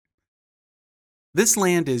This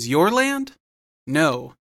land is your land?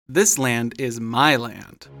 No, this land is my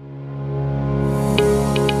land.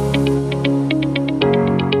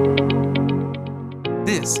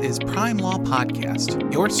 This is Prime Law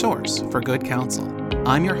Podcast, your source for good counsel.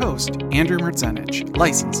 I'm your host, Andrew Mertzenich,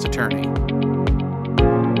 licensed attorney.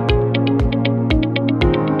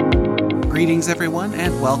 Greetings, everyone,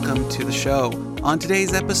 and welcome to the show. On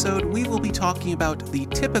today's episode, we will be talking about the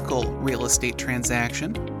typical real estate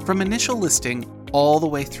transaction from initial listing all the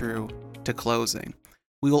way through to closing.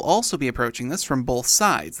 We will also be approaching this from both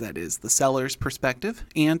sides, that is, the seller's perspective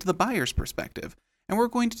and the buyer's perspective, and we're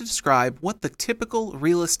going to describe what the typical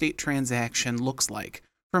real estate transaction looks like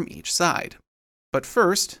from each side. But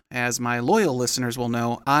first, as my loyal listeners will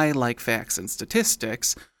know, I like facts and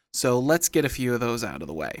statistics, so let's get a few of those out of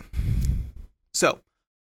the way. So,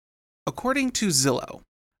 according to Zillow,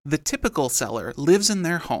 the typical seller lives in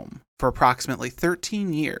their home for approximately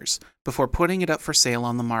 13 years before putting it up for sale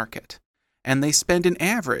on the market, and they spend an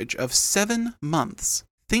average of 7 months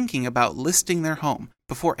thinking about listing their home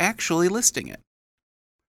before actually listing it.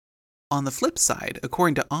 On the flip side,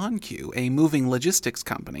 according to OnQ, a moving logistics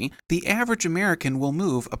company, the average American will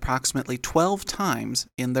move approximately 12 times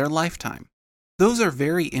in their lifetime. Those are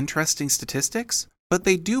very interesting statistics, but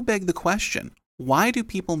they do beg the question, why do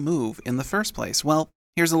people move in the first place? Well,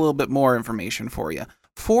 here's a little bit more information for you.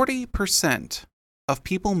 40% of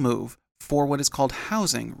people move for what is called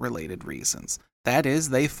housing-related reasons. That is,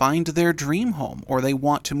 they find their dream home or they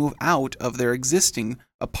want to move out of their existing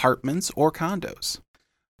apartments or condos.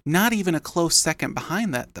 Not even a close second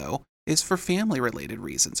behind that, though, is for family-related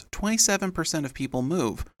reasons. 27% of people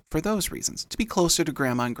move for those reasons, to be closer to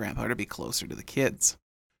grandma and grandpa, to be closer to the kids.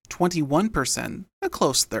 21%, a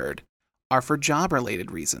close third, are for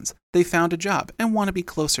job-related reasons. They found a job and want to be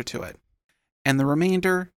closer to it. And the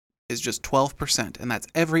remainder is just 12%, and that's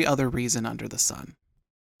every other reason under the sun.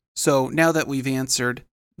 So now that we've answered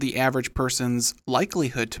the average person's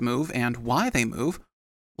likelihood to move and why they move,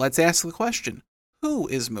 let's ask the question, who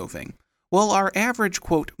is moving? Well, our average,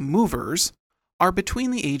 quote, movers are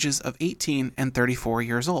between the ages of 18 and 34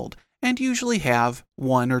 years old, and usually have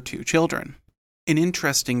 1 or 2 children. An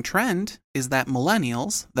interesting trend is that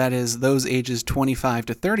millennials, that is, those ages 25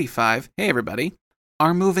 to 35, hey everybody,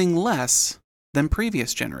 are moving less than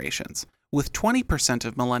previous generations, with 20%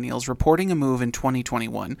 of millennials reporting a move in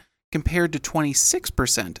 2021 compared to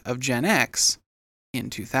 26% of Gen X in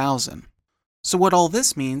 2000. So what all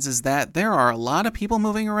this means is that there are a lot of people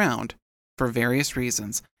moving around for various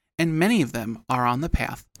reasons, and many of them are on the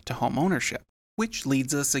path to home ownership, which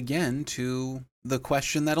leads us again to the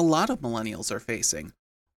question that a lot of millennials are facing.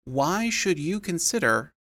 Why should you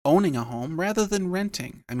consider owning a home rather than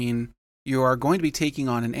renting? I mean, you are going to be taking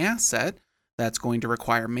on an asset that's going to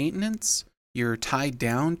require maintenance. You're tied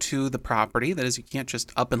down to the property. That is, you can't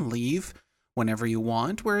just up and leave whenever you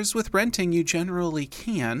want. Whereas with renting, you generally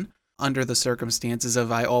can, under the circumstances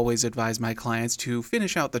of I always advise my clients to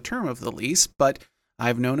finish out the term of the lease, but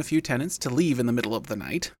I've known a few tenants to leave in the middle of the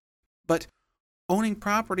night. But owning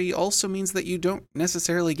property also means that you don't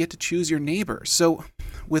necessarily get to choose your neighbor. So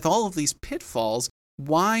with all of these pitfalls,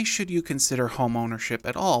 why should you consider home ownership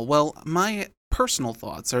at all? Well, my personal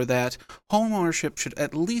thoughts are that home ownership should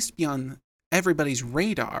at least be on everybody's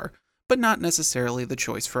radar, but not necessarily the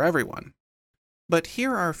choice for everyone. But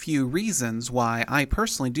here are a few reasons why I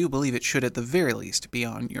personally do believe it should at the very least be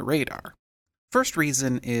on your radar. First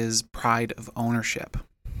reason is pride of ownership.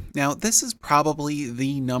 Now, this is probably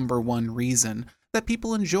the number one reason that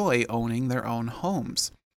people enjoy owning their own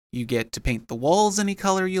homes. You get to paint the walls any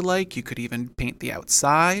color you like. You could even paint the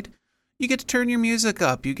outside. You get to turn your music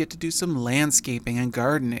up. You get to do some landscaping and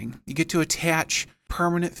gardening. You get to attach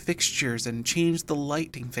permanent fixtures and change the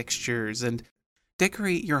lighting fixtures and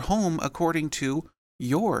decorate your home according to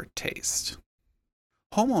your taste.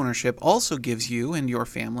 Home ownership also gives you and your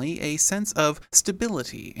family a sense of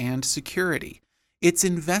stability and security. It's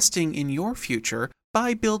investing in your future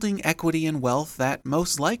by building equity and wealth that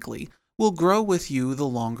most likely will grow with you the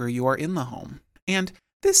longer you are in the home. And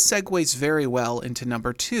this segues very well into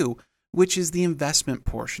number 2, which is the investment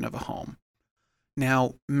portion of a home.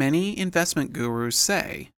 Now, many investment gurus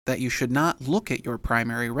say that you should not look at your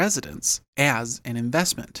primary residence as an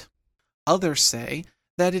investment. Others say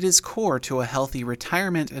that it is core to a healthy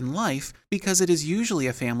retirement and life because it is usually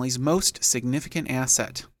a family's most significant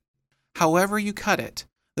asset. However you cut it,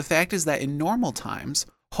 the fact is that in normal times,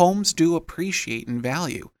 homes do appreciate in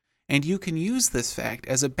value, and you can use this fact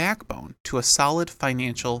as a backbone to a solid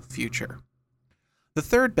financial future. The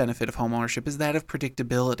third benefit of homeownership is that of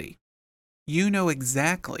predictability. You know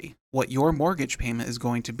exactly what your mortgage payment is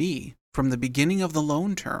going to be from the beginning of the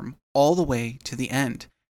loan term all the way to the end.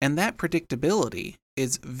 And that predictability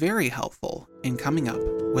is very helpful in coming up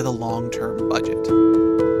with a long-term budget.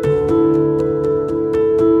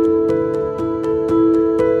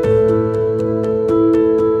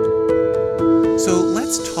 So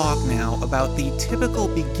let's talk now about the typical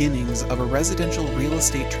beginnings of a residential real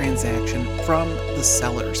estate transaction from the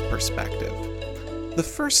seller's perspective. The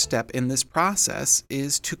first step in this process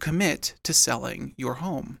is to commit to selling your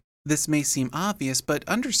home. This may seem obvious, but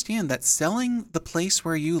understand that selling the place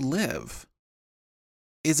where you live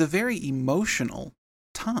is a very emotional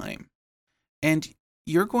time. And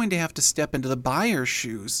you're going to have to step into the buyer's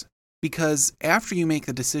shoes, because after you make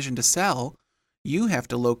the decision to sell, you have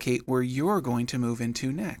to locate where you're going to move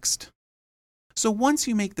into next. So once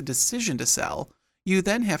you make the decision to sell, you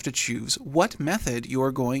then have to choose what method you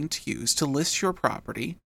are going to use to list your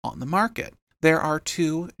property on the market. There are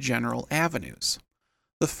two general avenues.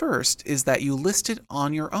 The first is that you list it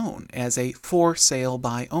on your own as a for sale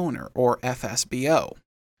by owner, or FSBO.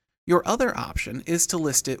 Your other option is to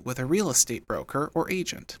list it with a real estate broker or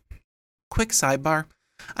agent. Quick sidebar,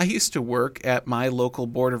 I used to work at my local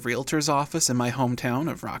Board of Realtors office in my hometown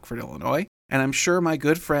of Rockford, Illinois, and I'm sure my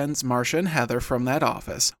good friends Marcia and Heather from that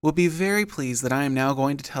office will be very pleased that I am now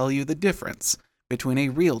going to tell you the difference between a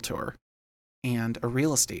realtor and a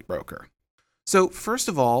real estate broker. So first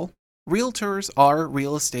of all, realtors are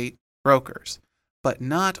real estate brokers, but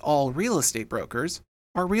not all real estate brokers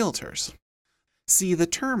are realtors. See, the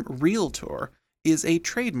term realtor is a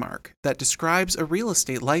trademark that describes a real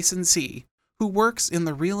estate licensee who works in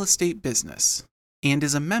the real estate business and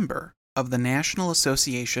is a member of the National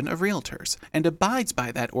Association of Realtors and abides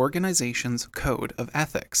by that organization's code of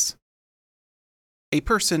ethics. A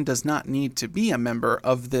person does not need to be a member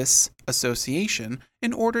of this association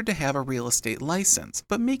in order to have a real estate license,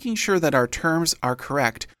 but making sure that our terms are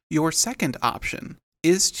correct, your second option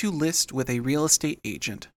is to list with a real estate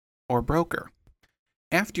agent or broker.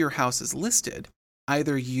 After your house is listed,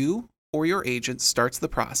 either you or your agent starts the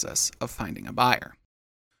process of finding a buyer.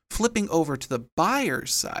 Flipping over to the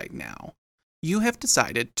buyer's side now, you have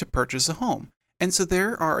decided to purchase a home, and so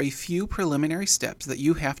there are a few preliminary steps that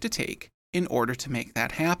you have to take in order to make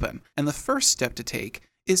that happen. And the first step to take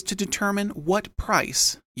is to determine what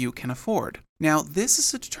price you can afford. Now, this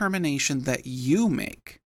is a determination that you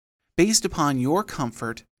make based upon your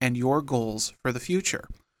comfort and your goals for the future.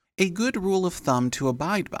 A good rule of thumb to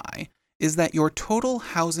abide by is that your total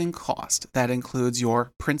housing cost, that includes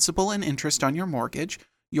your principal and interest on your mortgage,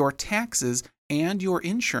 your taxes, and your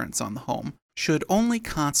insurance on the home, should only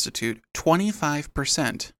constitute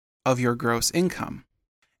 25% of your gross income.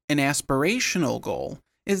 An aspirational goal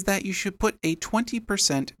is that you should put a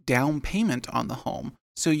 20% down payment on the home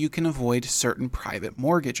so you can avoid certain private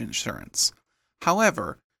mortgage insurance.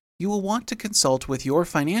 However, you will want to consult with your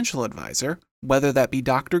financial advisor, whether that be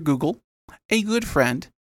Dr. Google, a good friend,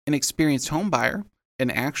 an experienced home buyer,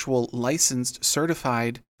 an actual licensed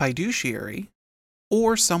certified fiduciary,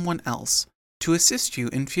 or someone else to assist you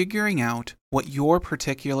in figuring out what your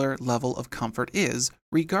particular level of comfort is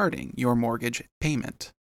regarding your mortgage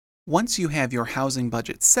payment. Once you have your housing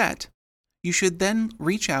budget set, you should then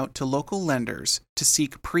reach out to local lenders to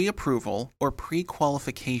seek pre-approval or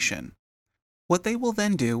pre-qualification. What they will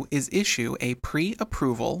then do is issue a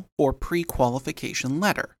pre-approval or pre-qualification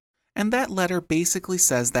letter. And that letter basically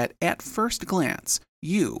says that at first glance,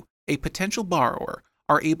 you, a potential borrower,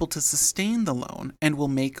 are able to sustain the loan and will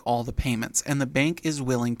make all the payments, and the bank is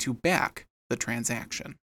willing to back the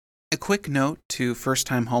transaction. A quick note to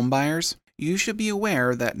first-time homebuyers, you should be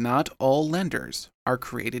aware that not all lenders are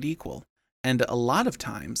created equal, and a lot of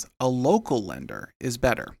times, a local lender is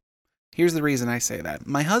better. Here's the reason I say that.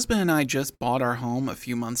 My husband and I just bought our home a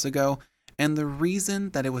few months ago, and the reason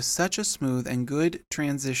that it was such a smooth and good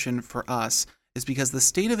transition for us is because the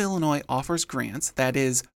state of Illinois offers grants, that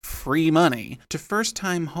is, free money, to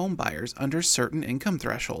first-time home buyers under certain income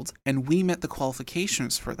thresholds, and we met the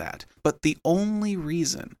qualifications for that. But the only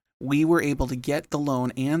reason we were able to get the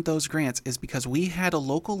loan and those grants is because we had a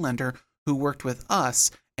local lender who worked with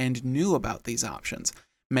us and knew about these options.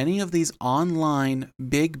 Many of these online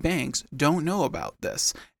big banks don't know about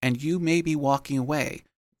this, and you may be walking away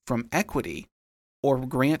from equity or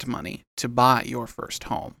grant money to buy your first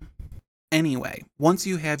home. Anyway, once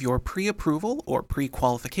you have your pre-approval or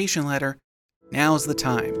pre-qualification letter, now's the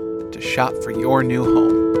time to shop for your new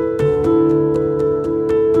home.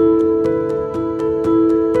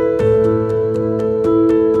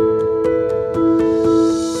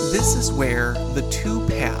 This is where the two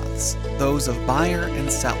paths, those of buyer and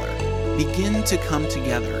seller, begin to come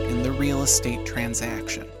together in the real estate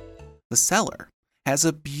transaction. The seller has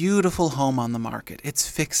a beautiful home on the market. It's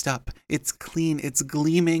fixed up, it's clean, it's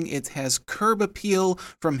gleaming, it has curb appeal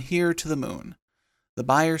from here to the moon. The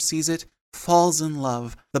buyer sees it, falls in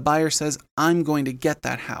love. The buyer says, I'm going to get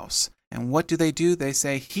that house. And what do? They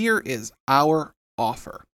say, here is our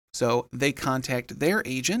offer. So they contact their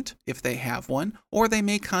agent, if they have one, or they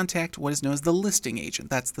may contact what is known as the listing agent.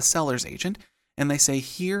 That's the seller's agent. And they say,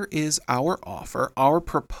 here is our offer, our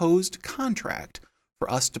proposed contract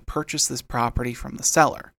for us to purchase this property from the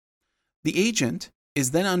seller. The agent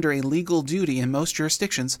is then under a legal duty in most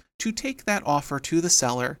jurisdictions to take that offer to the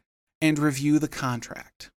seller and review the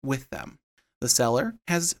contract with them. The seller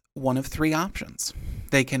has one of three options.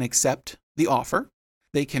 They can accept the offer,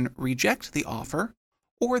 they can reject the offer,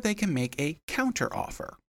 or they can make a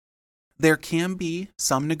counteroffer. There can be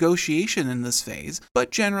some negotiation in this phase,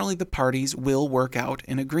 but generally the parties will work out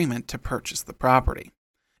an agreement to purchase the property.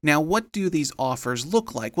 Now, what do these offers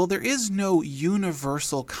look like? Well, there is no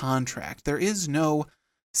universal contract. There is no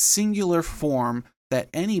singular form that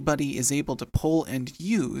anybody is able to pull and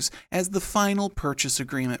use as the final purchase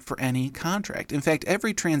agreement for any contract. In fact,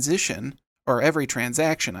 every transaction,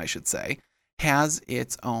 I should say, has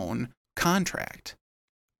its own contract.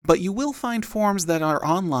 But you will find forms that are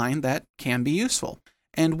online that can be useful.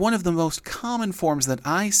 And one of the most common forms that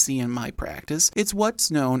I see in my practice, it's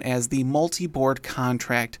what's known as the multi-board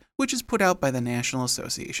contract, which is put out by the National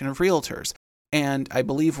Association of Realtors. And I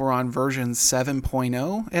believe we're on version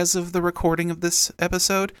 7.0 as of the recording of this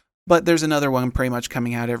episode, but there's another one pretty much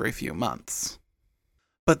coming out every few months.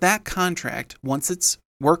 But that contract, once it's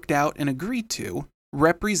worked out and agreed to,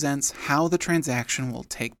 represents how the transaction will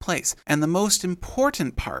take place. And the most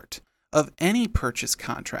important part of any purchase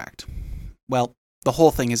contract, well, the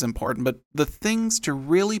whole thing is important, but the things to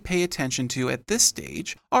really pay attention to at this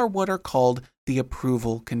stage are what are called the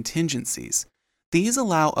approval contingencies. These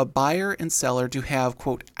allow a buyer and seller to have,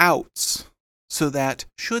 quote, outs, so that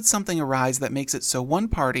should something arise that makes it so one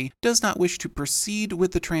party does not wish to proceed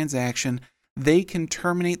with the transaction, they can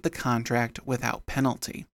terminate the contract without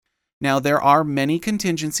penalty. Now, there are many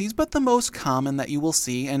contingencies, but the most common that you will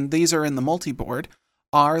see, and these are in the multi-board,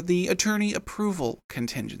 are the attorney approval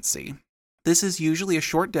contingency. This is usually a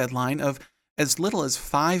short deadline of as little as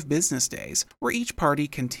 5 business days, where each party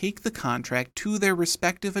can take the contract to their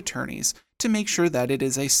respective attorneys to make sure that it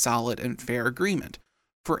is a solid and fair agreement.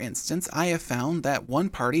 For instance, I have found that one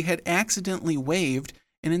party had accidentally waived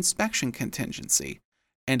an inspection contingency.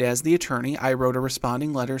 And as the attorney, I wrote a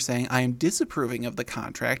responding letter saying, I am disapproving of the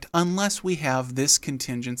contract unless we have this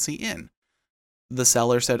contingency in. The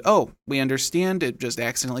seller said, oh, we understand, it just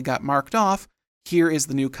accidentally got marked off. Here is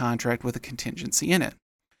the new contract with a contingency in it.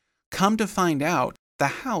 Come to find out, the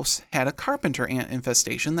house had a carpenter ant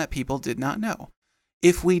infestation that people did not know.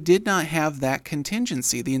 If we did not have that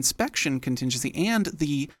contingency, the inspection contingency and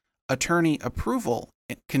the attorney approval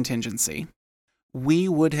contingency, we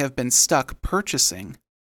would have been stuck purchasing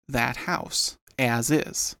that house as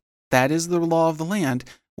is. That is the law of the land,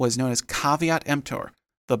 was known as caveat emptor,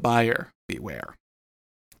 the buyer beware.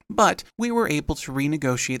 But we were able to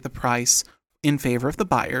renegotiate the price in favor of the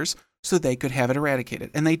buyers so they could have it eradicated.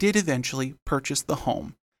 And they did eventually purchase the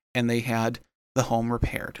home, and they had the home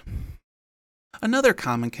repaired. Another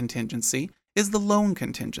common contingency is the loan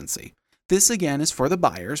contingency. This again is for the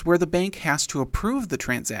buyers, where the bank has to approve the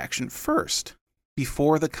transaction first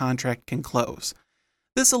before the contract can close.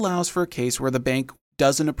 This allows for a case where the bank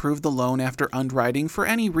doesn't approve the loan after underwriting for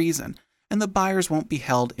any reason, and the buyers won't be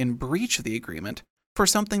held in breach of the agreement for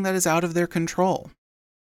something that is out of their control.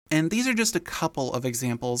 And these are just a couple of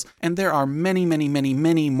examples, and there are many, many, many,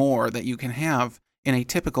 many more that you can have in a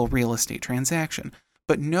typical real estate transaction.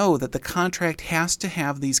 But know that the contract has to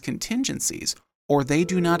have these contingencies, or they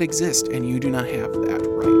do not exist, and you do not have that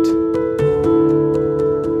right.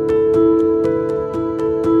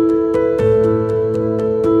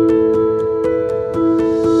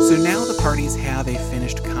 So now the parties have a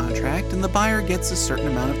finished contract, and the buyer gets a certain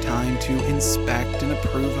amount of time to inspect and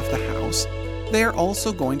approve of the house. They are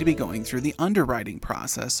also going to be going through the underwriting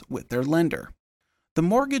process with their lender. The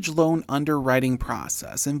mortgage loan underwriting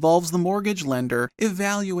process involves the mortgage lender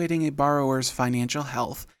evaluating a borrower's financial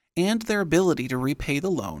health and their ability to repay the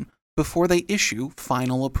loan before they issue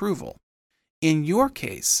final approval. In your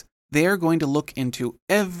case, they are going to look into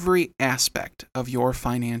every aspect of your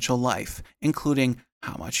financial life, including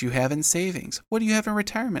how much you have in savings, what do you have in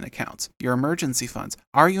retirement accounts, your emergency funds,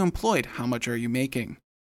 are you employed, how much are you making?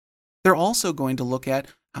 They're also going to look at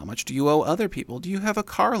how much do you owe other people? Do you have a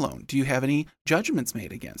car loan? Do you have any judgments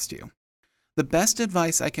made against you? The best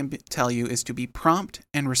advice I can tell you is to be prompt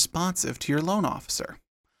and responsive to your loan officer.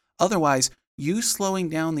 Otherwise, you slowing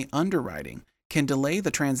down the underwriting can delay the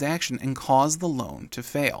transaction and cause the loan to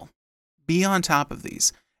fail. Be on top of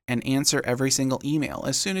these and answer every single email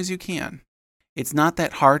as soon as you can. It's not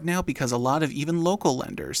that hard now because a lot of even local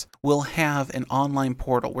lenders will have an online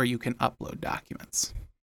portal where you can upload documents.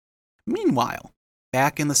 Meanwhile,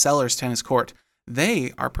 back in the seller's tennis court,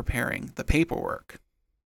 they are preparing the paperwork.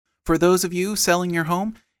 For those of you selling your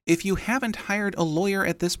home, if you haven't hired a lawyer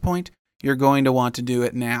at this point, you're going to want to do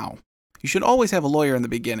it now. You should always have a lawyer in the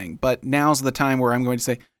beginning, but now's the time where I'm going to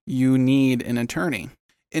say you need an attorney.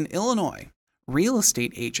 In Illinois, real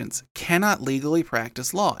estate agents cannot legally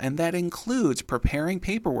practice law, and that includes preparing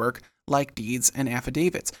paperwork like deeds and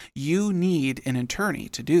affidavits. You need an attorney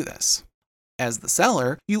to do this. As the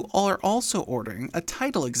seller, you are also ordering a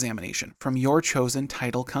title examination from your chosen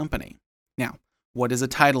title company. Now, what is a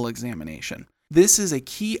title examination? This is a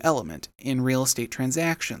key element in real estate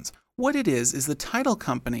transactions. What it is the title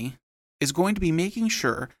company is going to be making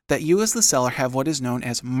sure that you as the seller have what is known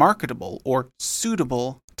as marketable or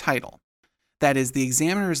suitable title. That is, the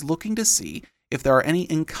examiner is looking to see if there are any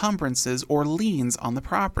encumbrances or liens on the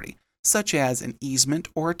property, such as an easement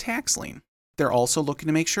or a tax lien. They're also looking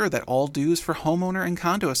to make sure that all dues for homeowner and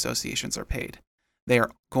condo associations are paid. They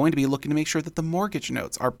are going to be looking to make sure that the mortgage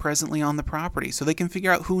notes are presently on the property so they can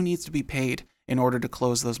figure out who needs to be paid in order to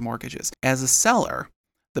close those mortgages. As a seller,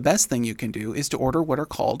 the best thing you can do is to order what are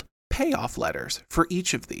called payoff letters for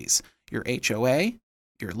each of these, your HOA,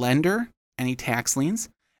 your lender, any tax liens,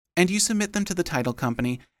 and you submit them to the title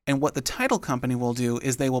company, and what the title company will do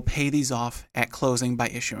is they will pay these off at closing by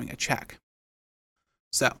issuing a check.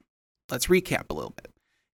 So, let's recap a little bit.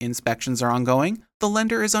 Inspections are ongoing, the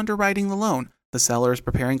lender is underwriting the loan, the seller is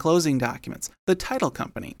preparing closing documents, the title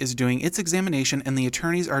company is doing its examination, and the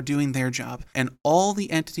attorneys are doing their job, and all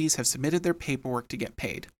the entities have submitted their paperwork to get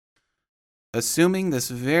paid. Assuming this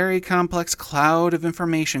very complex cloud of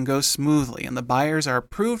information goes smoothly and the buyers are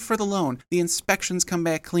approved for the loan, the inspections come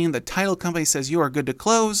back clean, the title company says you are good to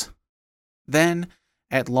close, then,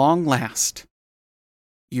 at long last,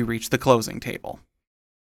 you reach the closing table.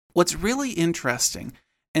 What's really interesting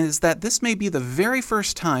is that this may be the very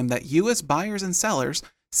first time that you as buyers and sellers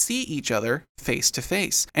see each other face to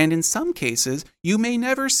face, and in some cases, you may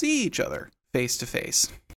never see each other face to face.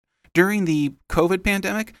 During the COVID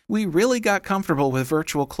pandemic, we really got comfortable with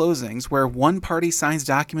virtual closings where one party signs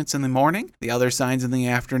documents in the morning, the other signs in the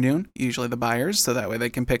afternoon, usually the buyers, so that way they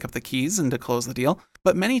can pick up the keys and to close the deal.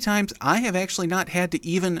 But many times I have actually not had to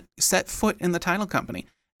even set foot in the title company.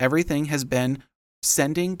 Everything has been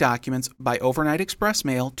sending documents by overnight express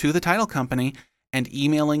mail to the title company and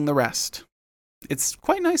emailing the rest. It's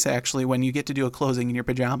quite nice actually when you get to do a closing in your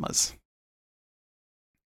pajamas.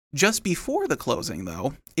 Just before the closing,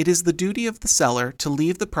 though, it is the duty of the seller to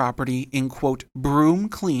leave the property in, quote, broom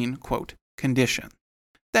clean, quote, condition.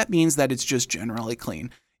 That means that it's just generally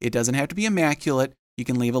clean. It doesn't have to be immaculate. You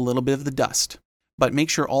can leave a little bit of the dust. But make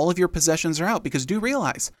sure all of your possessions are out, because do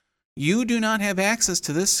realize you do not have access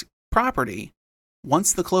to this property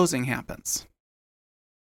once the closing happens.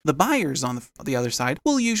 The buyers on the other side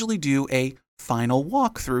will usually do a final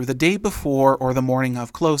walkthrough the day before or the morning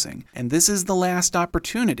of closing, and this is the last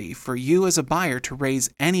opportunity for you as a buyer to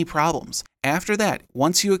raise any problems. After that,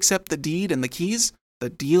 once you accept the deed and the keys,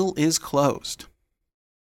 the deal is closed.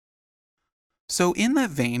 So in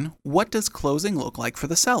that vein, what does closing look like for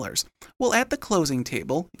the sellers? Well, at the closing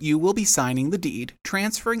table, you will be signing the deed,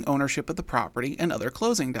 transferring ownership of the property, and other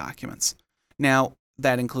closing documents. Now,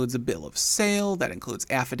 that includes a bill of sale, that includes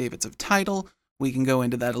affidavits of title. We can go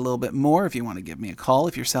into that a little bit more if you want to give me a call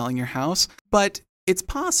if you're selling your house. But it's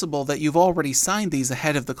possible that you've already signed these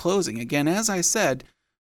ahead of the closing. Again, as I said,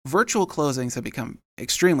 virtual closings have become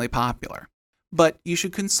extremely popular. But you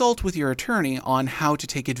should consult with your attorney on how to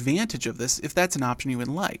take advantage of this if that's an option you would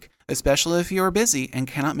like. Especially if you're busy and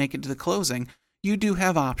cannot make it to the closing, you do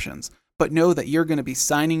have options. But know that you're going to be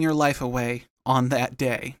signing your life away on that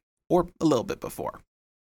day, or a little bit before.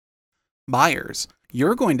 Buyers,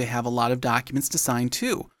 you're going to have a lot of documents to sign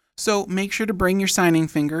too, so make sure to bring your signing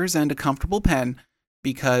fingers and a comfortable pen,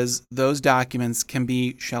 because those documents can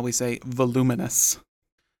be, shall we say, voluminous.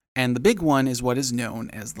 And the big one is what is known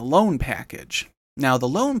as the loan package. Now, the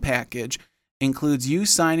loan package includes you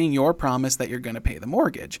signing your promise that you're going to pay the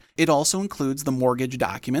mortgage. It also includes the mortgage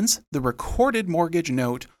documents, the recorded mortgage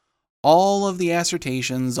note, all of the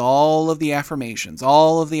assertions, all of the affirmations,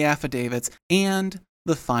 all of the affidavits, and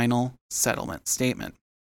the final settlement statement.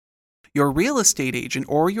 Your real estate agent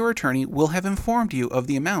or your attorney will have informed you of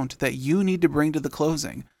the amount that you need to bring to the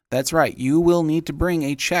closing. That's right, you will need to bring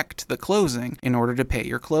a check to the closing in order to pay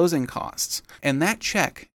your closing costs. And that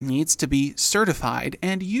check needs to be certified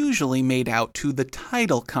and usually made out to the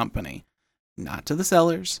title company. not to the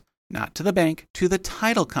sellers, not to the bank, to the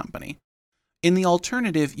title company. In the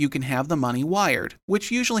alternative, you can have the money wired,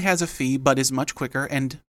 which usually has a fee but is much quicker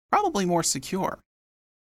and probably more secure.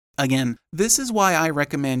 Again, this is why I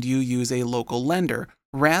recommend you use a local lender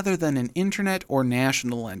rather than an internet or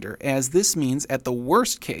national lender, as this means at the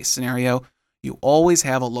worst case scenario, you always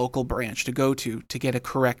have a local branch to go to get a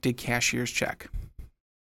corrected cashier's check.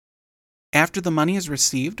 After the money is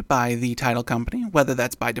received by the title company, whether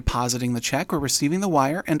that's by depositing the check or receiving the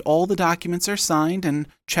wire, and all the documents are signed and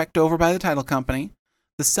checked over by the title company,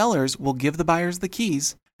 the sellers will give the buyers the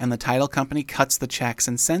keys, and the title company cuts the checks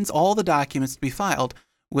and sends all the documents to be filed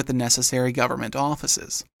with the necessary government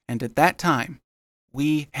offices. And at that time,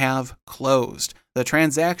 we have closed. The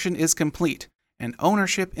transaction is complete, and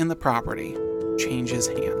ownership in the property changes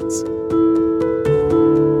hands.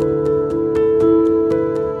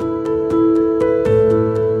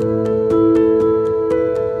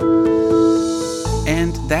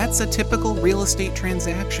 And that's a typical real estate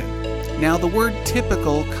transaction. Now, the word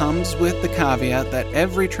typical comes with the caveat that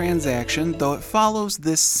every transaction, though it follows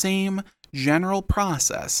this same general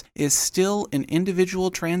process, is still an individual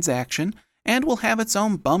transaction and will have its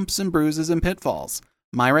own bumps and bruises and pitfalls.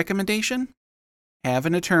 My recommendation? Have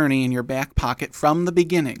an attorney in your back pocket from the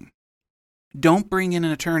beginning. Don't bring in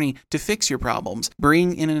an attorney to fix your problems.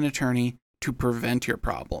 Bring in an attorney to prevent your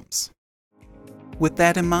problems. With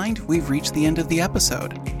that in mind, we've reached the end of the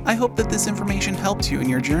episode. I hope that this information helped you in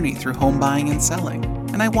your journey through home buying and selling,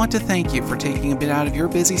 and I want to thank you for taking a bit out of your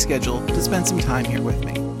busy schedule to spend some time here with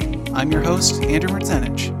me. I'm your host, Andrew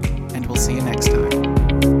Mertzenich, and we'll see you next time.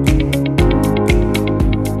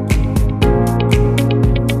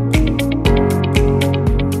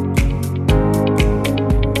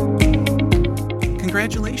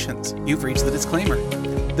 Congratulations, you've reached the disclaimer.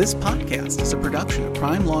 This podcast is a production of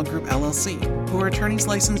Prime Law Group LLC, who are attorneys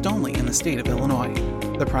licensed only in the state of Illinois.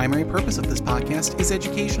 The primary purpose of this podcast is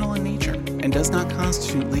educational in nature and does not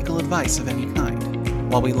constitute legal advice of any kind.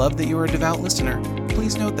 While we love that you are a devout listener,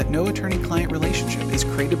 please note that no attorney-client relationship is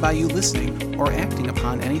created by you listening or acting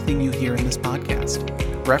upon anything you hear in this podcast.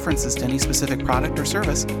 References to any specific product or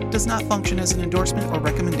service does not function as an endorsement or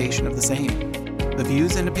recommendation of the same. The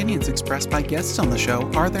views and opinions expressed by guests on the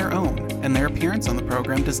show are their own, and their appearance on the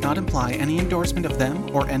program does not imply any endorsement of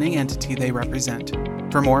them or any entity they represent.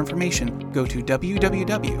 For more information, go to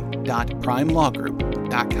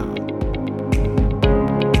www.primelawgroup.com.